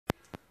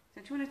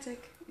Don't you want to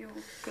take your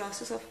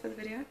glasses off for the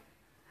video?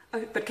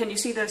 Oh, but can you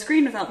see the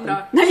screen without them?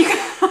 No. No, you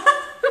can't.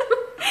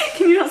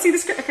 Can you not see the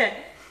screen?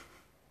 Okay.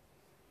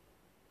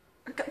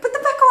 Put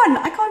them back on.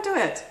 I can't do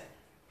it.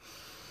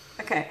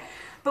 Okay.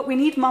 But we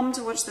need Mum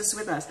to watch this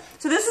with us.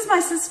 So this is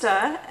my sister,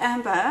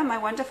 Amber, my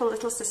wonderful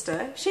little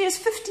sister. She is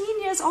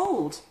 15 years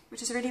old,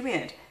 which is really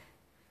weird.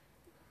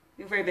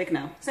 You're very big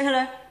now. Say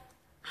hello.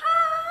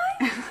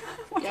 Hi.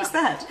 What was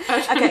that?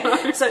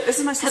 Okay, so this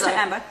is my sister,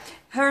 Amber.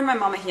 Her and my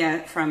mum are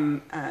here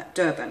from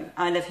Durban.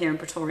 I live here in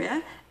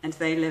Pretoria, and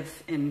they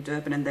live in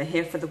Durban, and they're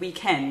here for the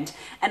weekend.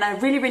 And I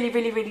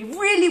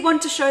really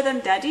want to show them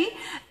Daddy,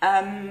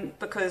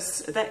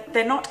 because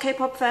they're not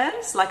K-pop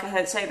fans. Like I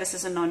heard say, this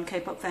is a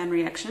non-K-pop fan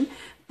reaction,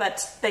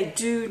 but they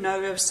do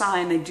know Psy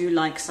and they do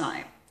like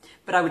Psy.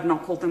 But I would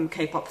not call them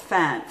K-pop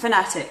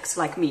fanatics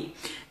like me,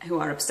 who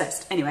are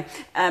obsessed. Anyway,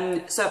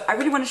 so I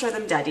really want to show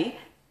them Daddy,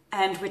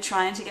 and we're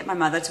trying to get my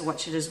mother to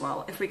watch it as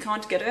well. If we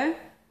can't get her,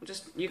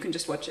 you can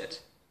just watch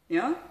it.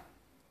 Yeah?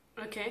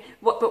 Okay.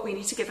 But we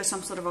need to give her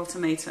some sort of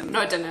ultimatum.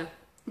 No dinner.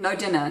 No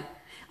dinner.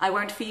 I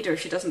won't feed her if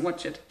she doesn't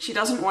watch it. She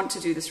doesn't want to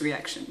do this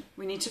reaction.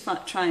 We need to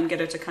try and get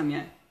her to come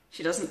here.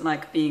 She doesn't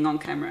like being on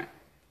camera.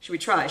 Should we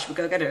try? Should we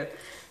go get her?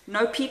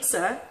 No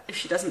pizza if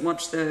she doesn't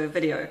watch the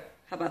video.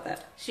 How about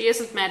that? She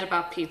isn't mad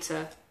about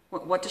pizza.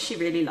 What does she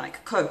really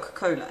like? Coke,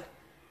 cola.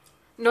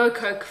 No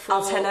Coke for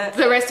I'll tell her,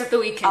 the rest of the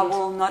weekend. I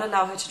will not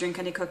allow her to drink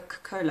any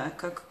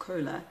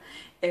Coca-Cola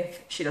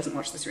if she doesn't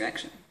watch this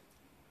reaction.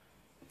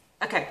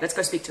 Okay, let's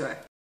go speak to her.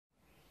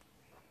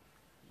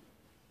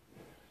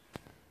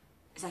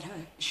 Is that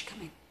her? Is she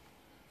coming?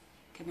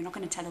 Okay, we're not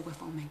going to tell her we're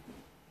filming.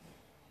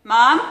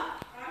 Mom? I'm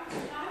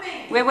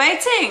coming. We're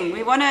waiting.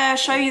 We want to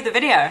show you the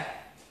video.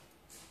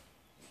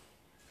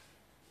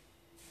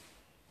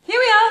 Here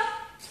we are.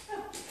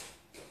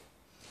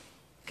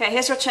 Okay,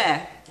 here's your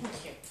chair.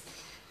 Thank you.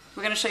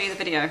 We're going to show you the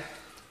video.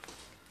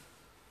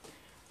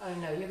 Oh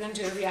no, you're going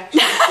to do a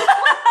reaction.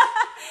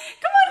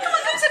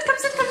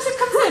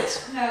 Come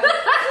sit. No.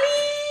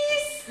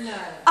 Please. No.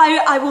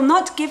 I will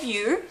not give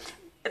you,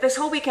 this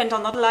whole weekend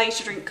I'll not allow you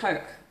to drink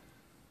Coke.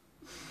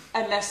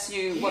 Unless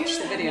you watch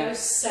the video. You have no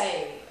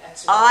say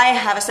at all. I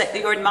have a say.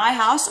 You're in my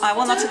house. I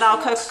will not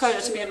allow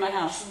Coca-Cola to be in my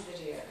house.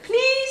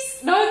 Please.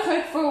 No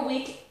Coke for a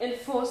week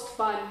enforced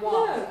by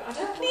moi. No, I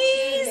don't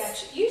Please. want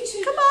to do a reaction. You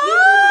two. Come You do a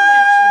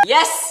on.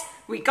 Yes,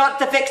 we got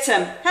the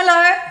victim.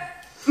 Hello.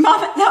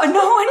 Mum,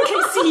 no one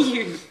can see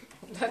you.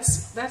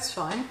 That's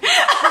fine.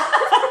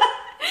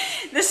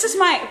 This is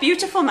my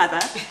beautiful mother,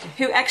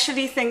 who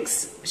actually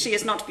thinks she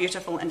is not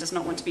beautiful and does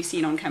not want to be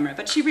seen on camera,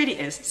 but she really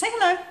is. Say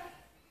hello.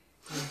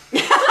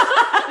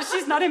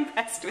 She's not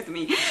impressed with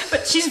me,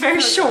 but she's very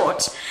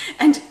short,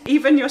 and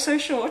even you're so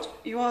short,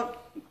 you are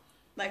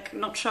like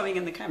not showing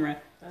in the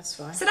camera. That's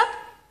fine. Sit up.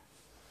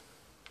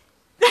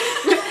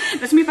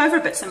 Let's move over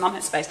a bit so Mum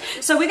has space.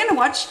 So we're going to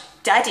watch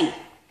Daddy.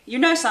 You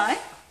know Sai?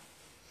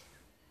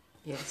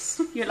 Yes.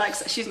 You like?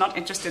 She's not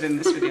interested in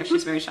this video.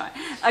 She's very shy.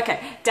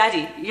 Okay,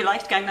 Daddy, you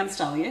liked Gangnam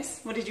Style,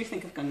 yes? What did you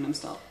think of Gangnam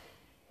Style?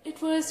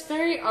 It was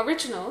very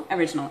original.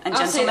 Original and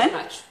I'll say gentleman.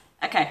 that much.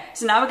 Okay,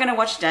 so now we're going to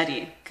watch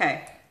Daddy.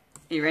 Okay,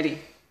 are you ready?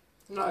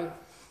 No.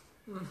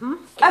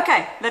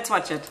 Okay, let's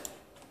watch it.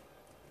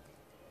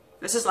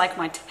 This is like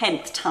my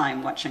 10th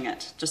time watching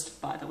it, just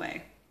by the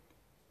way.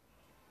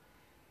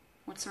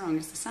 What's wrong?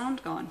 Is the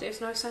sound gone? There's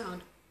no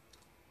sound.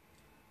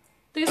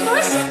 There's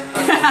no sound.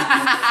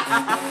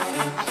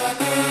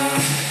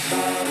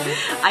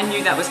 I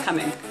knew that was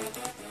coming.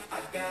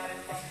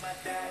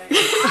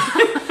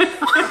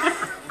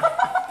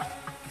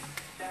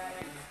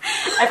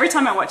 Every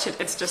time I watch it,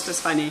 it's just as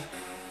funny.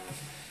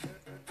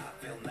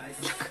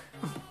 Look.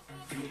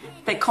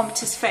 They comped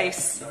his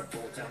face.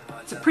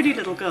 It's a pretty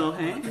little girl,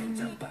 hey?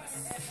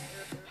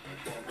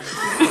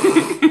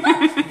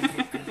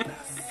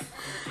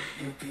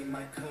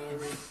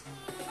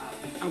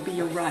 I'll be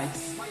your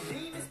rice.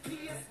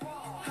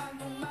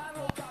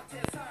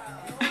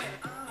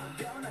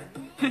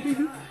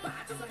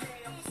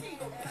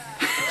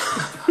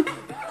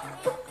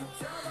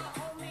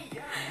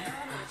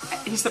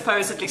 He's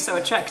supposedly so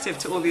attractive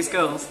to all these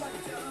girls.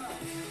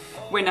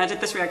 When I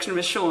did this reaction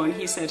with Sean,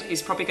 he said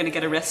he's probably going to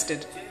get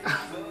arrested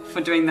for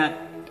doing that.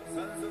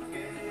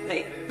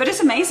 But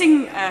it's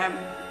amazing.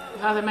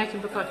 How they make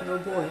him look like a little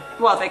boy.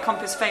 Well, they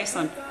comp his face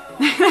on.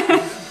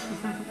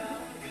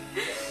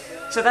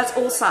 So that's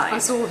all sides. I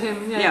saw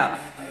him, yeah. Yeah.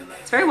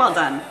 It's very well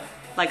done.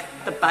 Like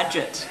the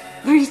budget.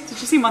 Did you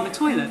see him on the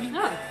toilet?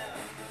 No.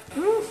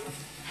 Ooh.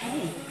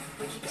 Hey.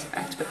 I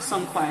have to put the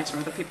song quieter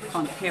or other people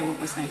can't hear what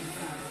we're saying.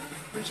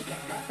 Where'd you get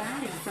that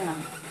daddy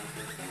from?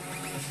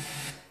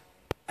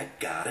 I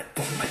got it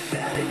from my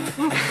daddy.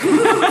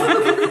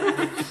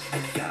 I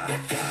got it.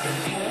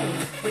 Hey,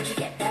 where'd you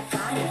get that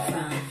body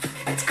from?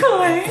 It's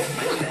cool, eh?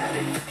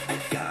 I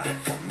got it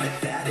from my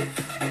daddy.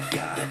 I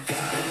got it.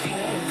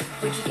 Hey,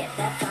 where'd you get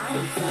that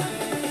body from?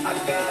 I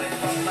got it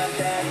from my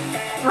daddy.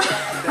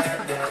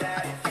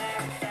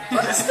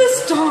 What is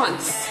this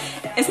dance?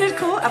 Isn't it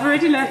cool? I've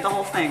already learned the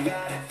whole thing.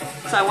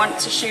 So I want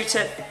to shoot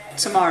it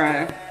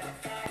tomorrow.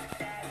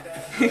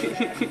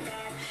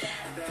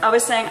 I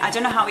was saying, I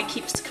don't know how he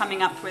keeps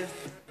coming up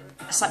with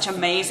such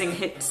amazing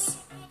hits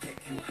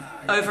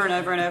over and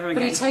over and over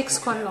again. But he takes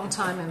quite a long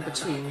time in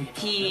between.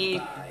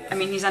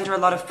 He's under a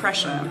lot of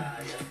pressure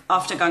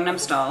after Gangnam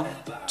Style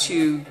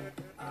to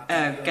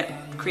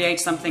create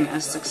something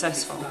as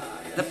successful.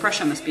 The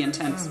pressure must be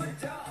intense.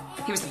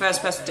 He was the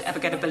first person to ever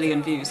get 1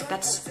 billion views.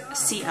 That's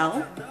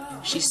CL.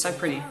 She's so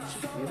pretty.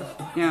 She's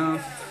beautiful.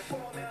 Yeah.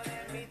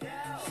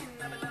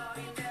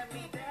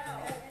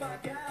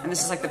 And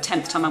this is like the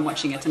 10th time I'm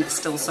watching it and it's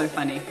still so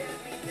funny.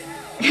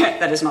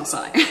 That is not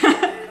Psy.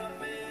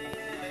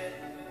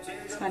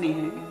 It's funny,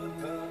 hey?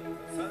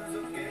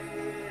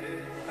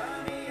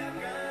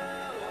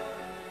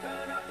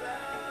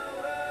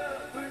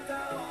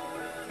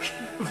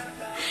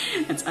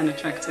 It's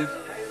unattractive.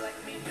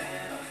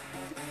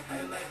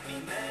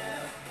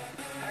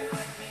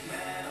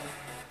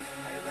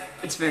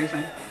 It's very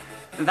fun.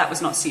 That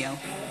was not CL.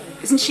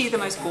 Isn't she the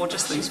most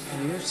gorgeous thing? She's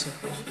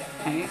beautiful.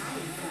 Hey?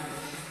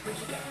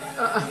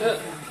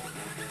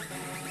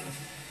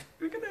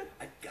 Look at that.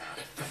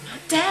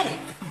 Daddy.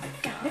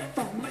 Got it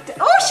from my daddy.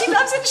 Oh, she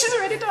loves it. She's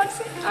already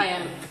dancing. I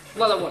am.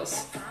 Well, I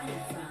was.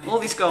 All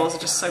these girls are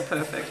just so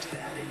perfect.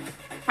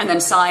 And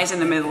then Psy's in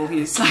the middle.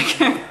 He's like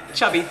a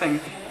chubby thing.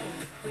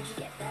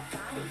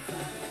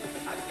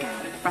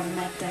 Got it from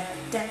my dad.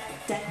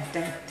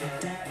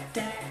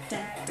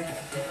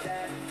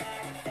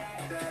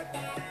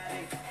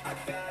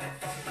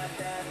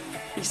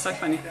 He's so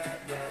funny.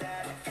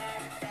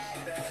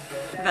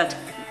 That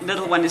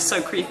little one is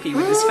so creepy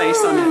with his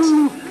face on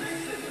it.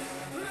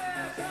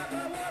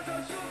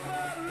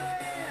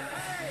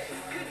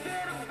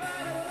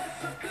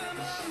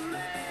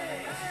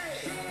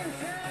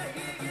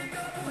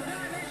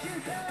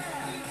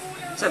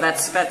 So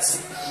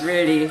that's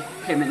really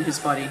him and his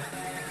body.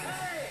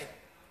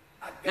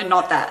 And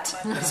not that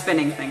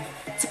spinning thing.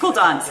 It's a cool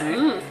dance,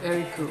 eh?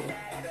 Very cool.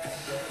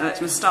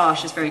 That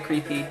moustache is very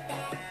creepy.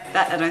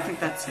 I don't think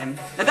that's him.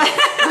 That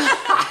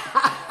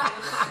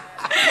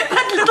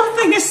little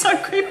thing is so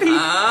creepy.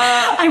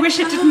 I wish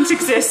it didn't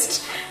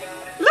exist.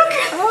 Look!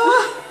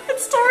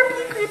 It's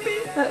terribly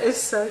creepy. That is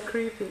so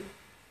creepy.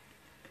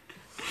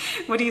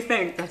 What do you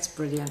think? That's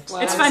brilliant. Wow.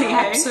 It's funny,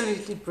 hey?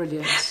 Absolutely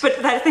brilliant.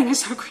 But that thing is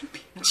so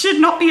creepy. It should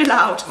not be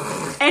allowed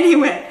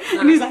anywhere.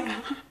 And he's like,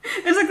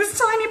 it's like this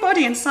tiny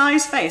body in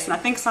Psy's face. And I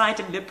think Psy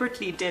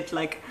deliberately did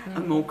like a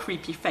more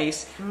creepy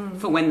face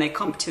for when they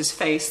comped his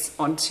face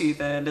onto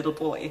the little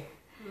boy.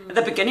 At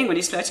the beginning when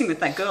he's flirting with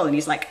that girl and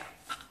he's like,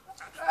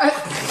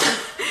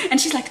 and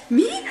she's like,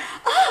 me?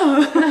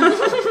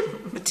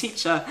 Oh! The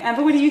teacher.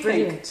 Amber, what do you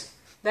Brilliant. think?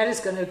 That is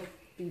going to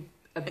be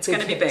It's going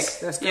to be big.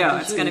 That's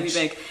It's going to be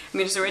big. I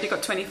mean, it's already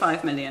got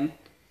 25 million.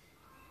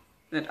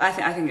 But I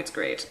think it's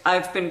great.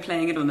 I've been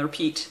playing it on the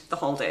repeat the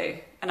whole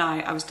day. And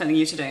I was telling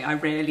you today, I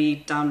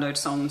rarely download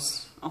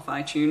songs off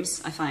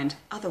iTunes. I find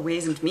other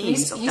ways and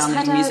means of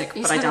downloading music,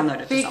 but I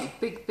downloaded some.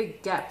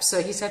 Big gap.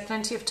 So he's had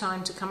plenty of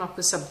time to come up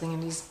with something,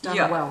 and he's done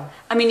well.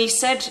 I mean, he's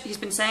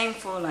been saying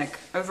for like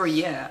over a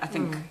year, I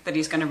think, that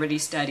he's going to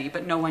release Daddy,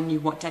 but no one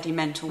knew what Daddy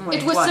meant or what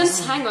It was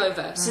since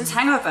Hangover. Since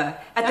Hangover.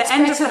 At That's the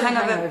end of better the than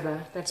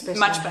Hangover. That's better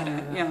Much than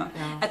better, Hangover.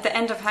 yeah. At the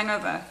end of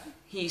Hangover,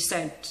 he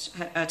said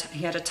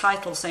he had a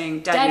title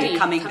saying Daddy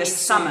coming this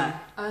soon. summer.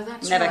 Oh,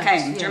 that's Never right.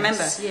 came. Do you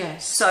remember?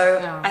 Yes. So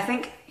Yeah. I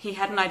think he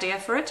had an idea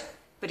for it,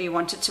 but he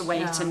wanted to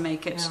wait and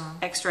make it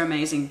extra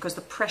amazing because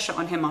the pressure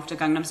on him after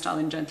Gangnam Style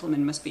and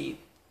Gentleman must be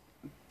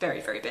very,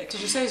 very big. Did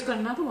you say he's got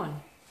another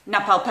one?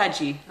 Napal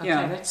Baji. Okay,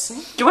 Yeah. let's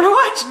see. Do you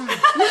want to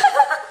watch?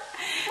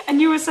 And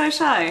you were so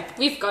shy.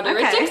 We've got her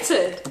Okay.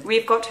 addicted.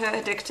 We've got her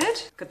addicted.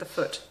 Look at the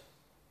foot.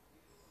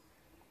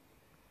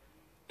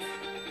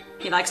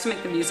 He likes to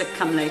make the music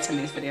come late in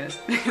these videos.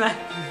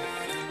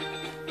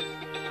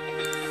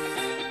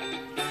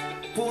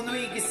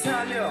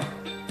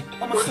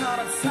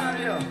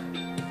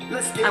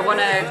 I want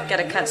to get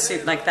a cut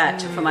suit like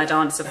that for my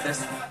dance of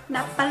this.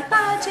 Napal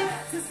Baji.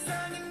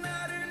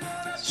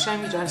 It's a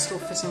shame you don't still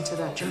fit into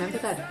that. Do you remember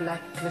that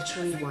black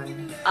glittery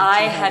one?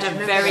 I had Do a you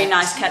remember very that?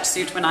 nice cat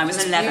suit when I was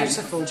It's 11.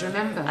 beautiful. Do you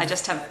remember? I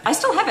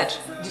still have it.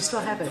 Do you still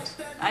have it?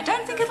 I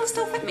don't think it'll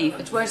still fit me.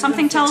 It won't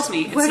Something even fit- tells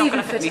me it it's won't not even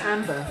going to fit me.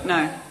 Amber.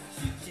 No.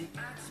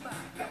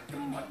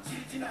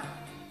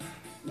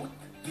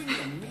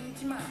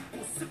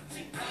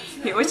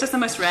 He always does the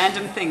most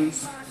random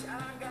things.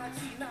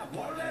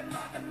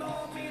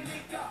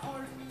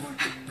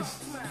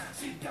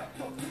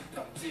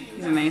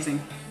 He's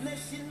amazing.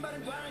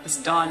 This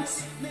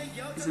dance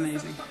is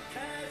amazing.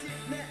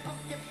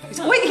 He's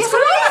always he's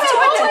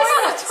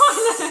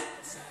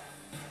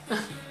Oh,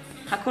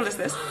 How cool is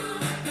this?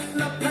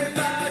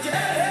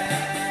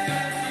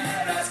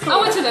 I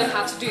want to learn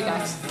how to do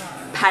that.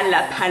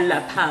 Pala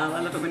pala pal. I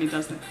love it when he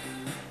does that.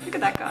 Look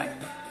at that guy.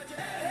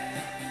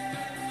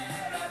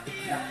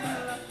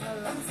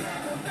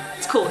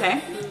 It's cool,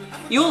 hey?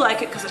 You'll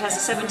like it because it has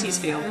a 70s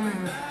feel.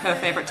 Her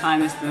favourite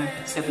time is the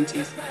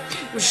 70s.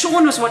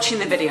 Sean was watching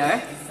the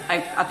video.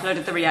 I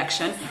uploaded the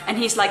reaction. And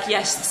he's like,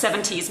 yes, the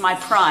 70s, my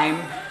prime.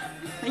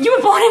 You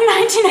were born in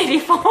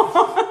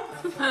 1984.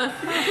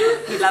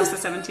 He loves the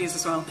 70s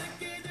as well.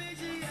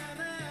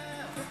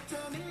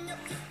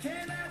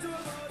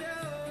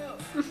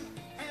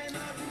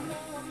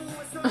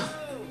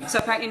 So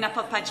apparently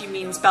Napal Baji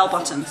means bell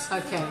bottoms.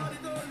 Okay.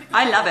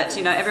 I love it.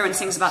 You know, everyone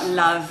sings about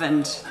love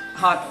and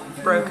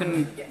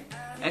heartbroken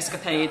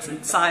escapades,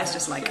 and Sai's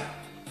just like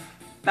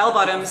bell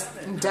bottoms,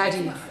 And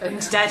Daddy.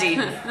 And daddy.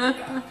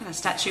 A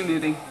statue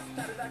moving.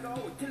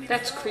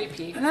 That's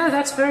creepy. no,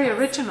 that's very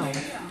original.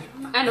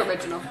 And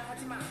original.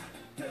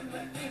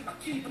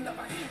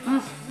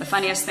 The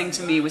funniest thing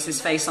to me was his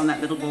face on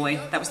that little boy.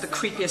 That was the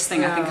creepiest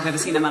thing I think Yeah. I've ever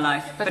seen in my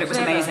life. But it was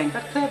clever, amazing.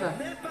 But clever.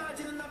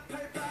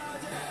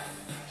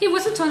 He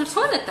wasn't on a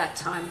toilet that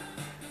time.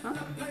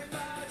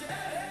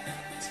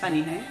 It's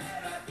funny, hey?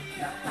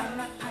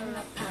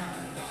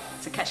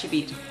 It's a catchy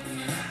beat.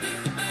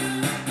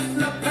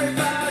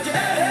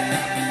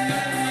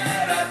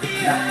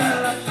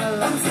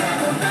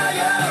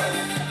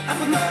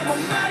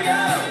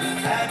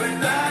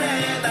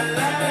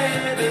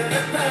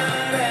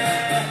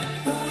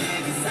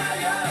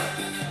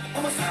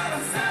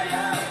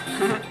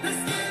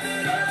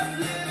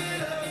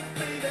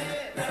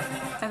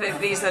 I think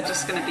these are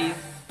just going to be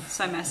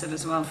so massive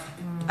as well.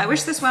 I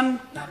wish this one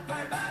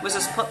was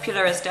as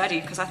popular as Daddy,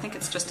 because I think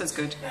it's just as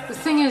good. The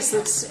thing is,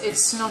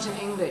 it's not in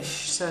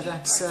English, so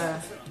that's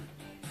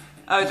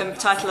Oh, the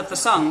title of the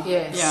song?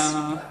 Yes.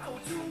 Yeah.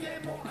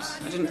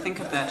 I didn't think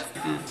of that.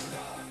 Yeah.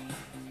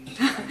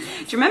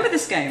 Do you remember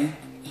this game?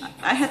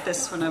 I had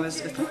this when I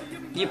was little.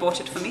 You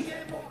bought it for me.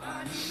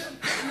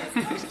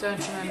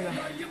 don't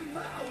remember.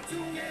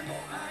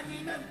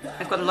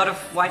 I've got a lot of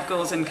white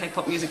girls in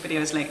K-pop music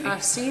videos lately. I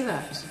see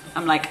that.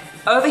 I'm like,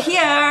 over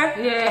here!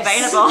 Yes.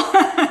 Available!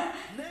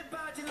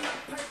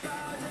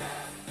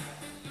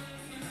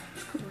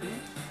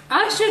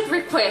 I should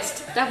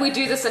request that we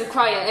do this in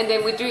choir and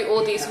then we do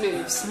all these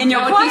moves. In your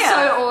That would be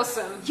choir? so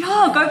awesome.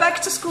 Yeah, go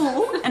back to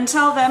school and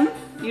tell them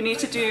you need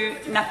to do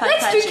Napal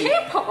Let's do Baji.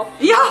 K-pop.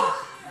 Yeah!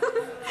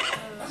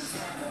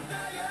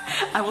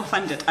 I will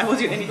fund it. I will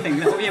do anything.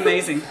 That will be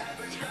amazing.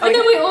 And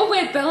then we all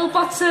wear bell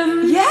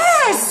bottoms.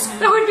 Yes!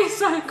 That would be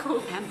so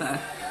cool. Amber.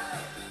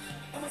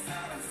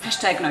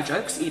 Hashtag no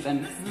jokes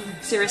even.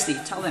 Seriously,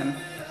 tell them.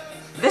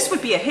 This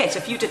would be a hit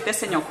if you did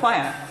this in your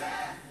choir.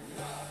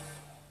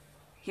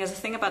 He has a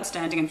thing about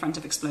standing in front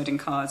of exploding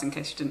cars, in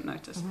case you didn't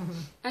notice.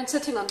 And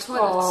sitting on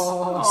toilets.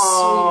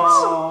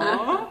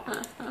 Oh,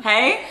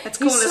 Hey, that's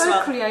sweet. cool He's as so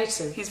well.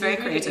 creative. He's very He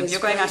really creative. is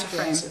You're going very out of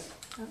frame.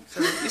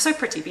 creative. You're so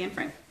pretty, be in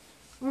frame.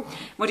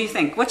 What do you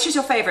think? Which is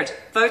your favourite?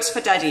 Votes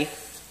for Daddy.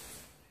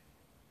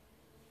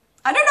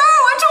 I don't know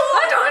at all!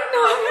 I don't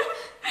know!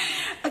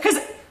 Because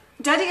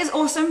Daddy is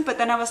awesome, but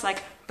then I was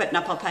like, but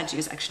Napal Baji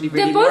is actually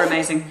really They're more both-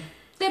 amazing.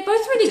 They're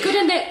both really good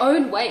in their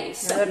own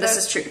ways. This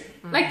is true.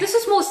 Like this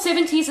is more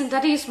 70s and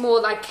that is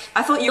more like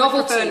I thought you would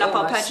novelty prefer Napal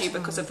almost. Baji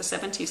because of the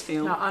 70s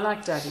feel. No, I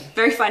like Daddy.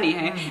 Very funny,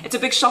 hey? It's a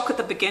big shock at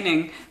the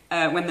beginning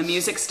when the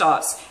music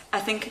starts. I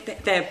think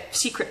that their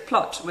secret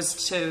plot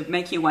was to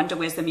make you wonder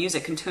where's the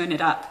music and turn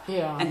it up.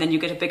 Yeah. And then you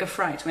get a bigger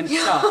fright when it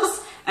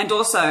starts. And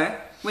also,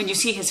 when you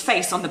see his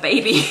face on the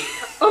baby.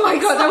 Oh my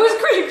god, that was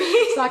creepy.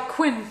 It's like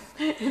Quinn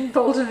in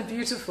Bold and the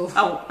Beautiful.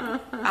 Oh,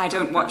 I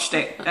don't watch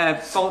it.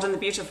 Bold and the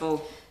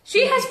Beautiful.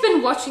 She has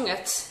been watching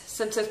it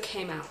since it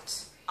came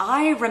out.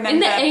 I remember In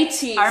the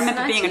 80s, I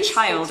remember being a 90s,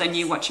 child and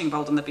you watching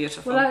Bold and the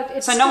Beautiful. Well,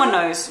 it so no one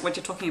started- knows what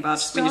you're talking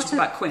about when you talk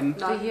about Quinn.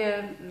 The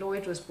year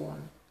Lloyd was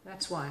born.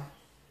 That's why.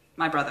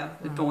 My brother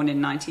was born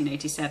in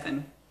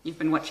 1987. You've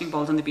been watching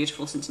Bold and the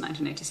Beautiful since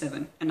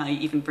 1987, and now you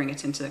even bring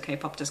it into the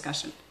K-pop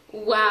discussion.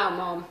 Wow,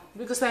 Mom.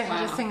 Because they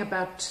had a Wow. thing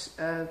about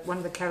one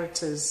of the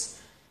characters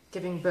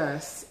giving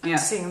birth and Yeah.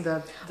 seeing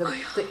the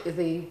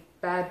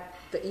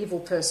evil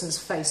person's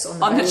face on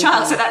the On the baby.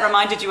 child, so that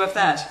reminded you of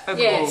that. Oh,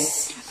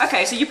 Yes. cool.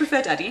 Okay, so you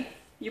prefer Daddy.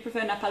 You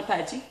prefer Napal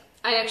Baji.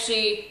 I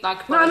actually like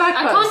both. No, I like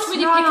both. can't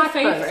really No, I pick like a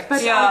favorite. both,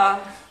 but Yeah.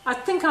 I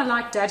think I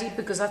like Daddy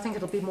because I think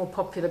it'll be more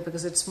popular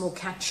because it's more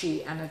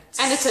catchy and it's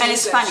And it's And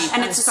it's English. funny,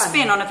 and it's a funny.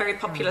 spin on a very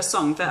popular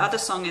song. The other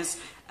song is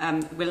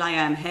Will I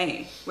Am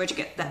Hey. Where'd you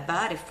get that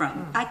body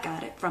from? I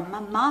got it from my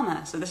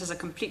mama. So this is a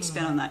complete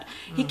spin on that.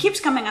 He keeps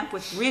coming up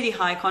with really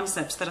high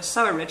concepts that are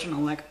so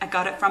original, like I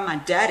got it from my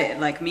daddy,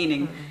 like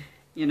meaning,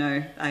 you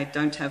know, I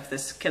don't have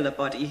this killer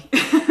body.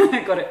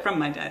 I got it from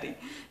my daddy.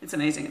 It's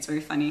amazing. It's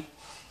very funny.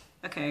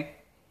 Okay.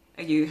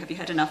 Have you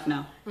had enough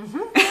now?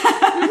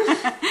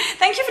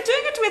 Thank you for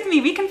doing it with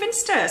me. We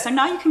convinced her. So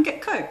now you can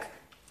get Coke.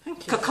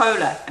 Thank you.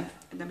 Coca-Cola. And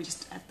let me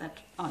just add that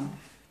on.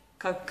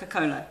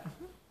 Coca-Cola.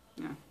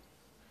 Yeah.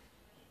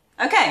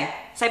 Okay.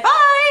 Say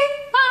bye.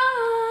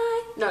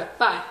 Bye. No,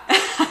 bye.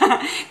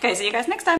 Okay, see you guys next time.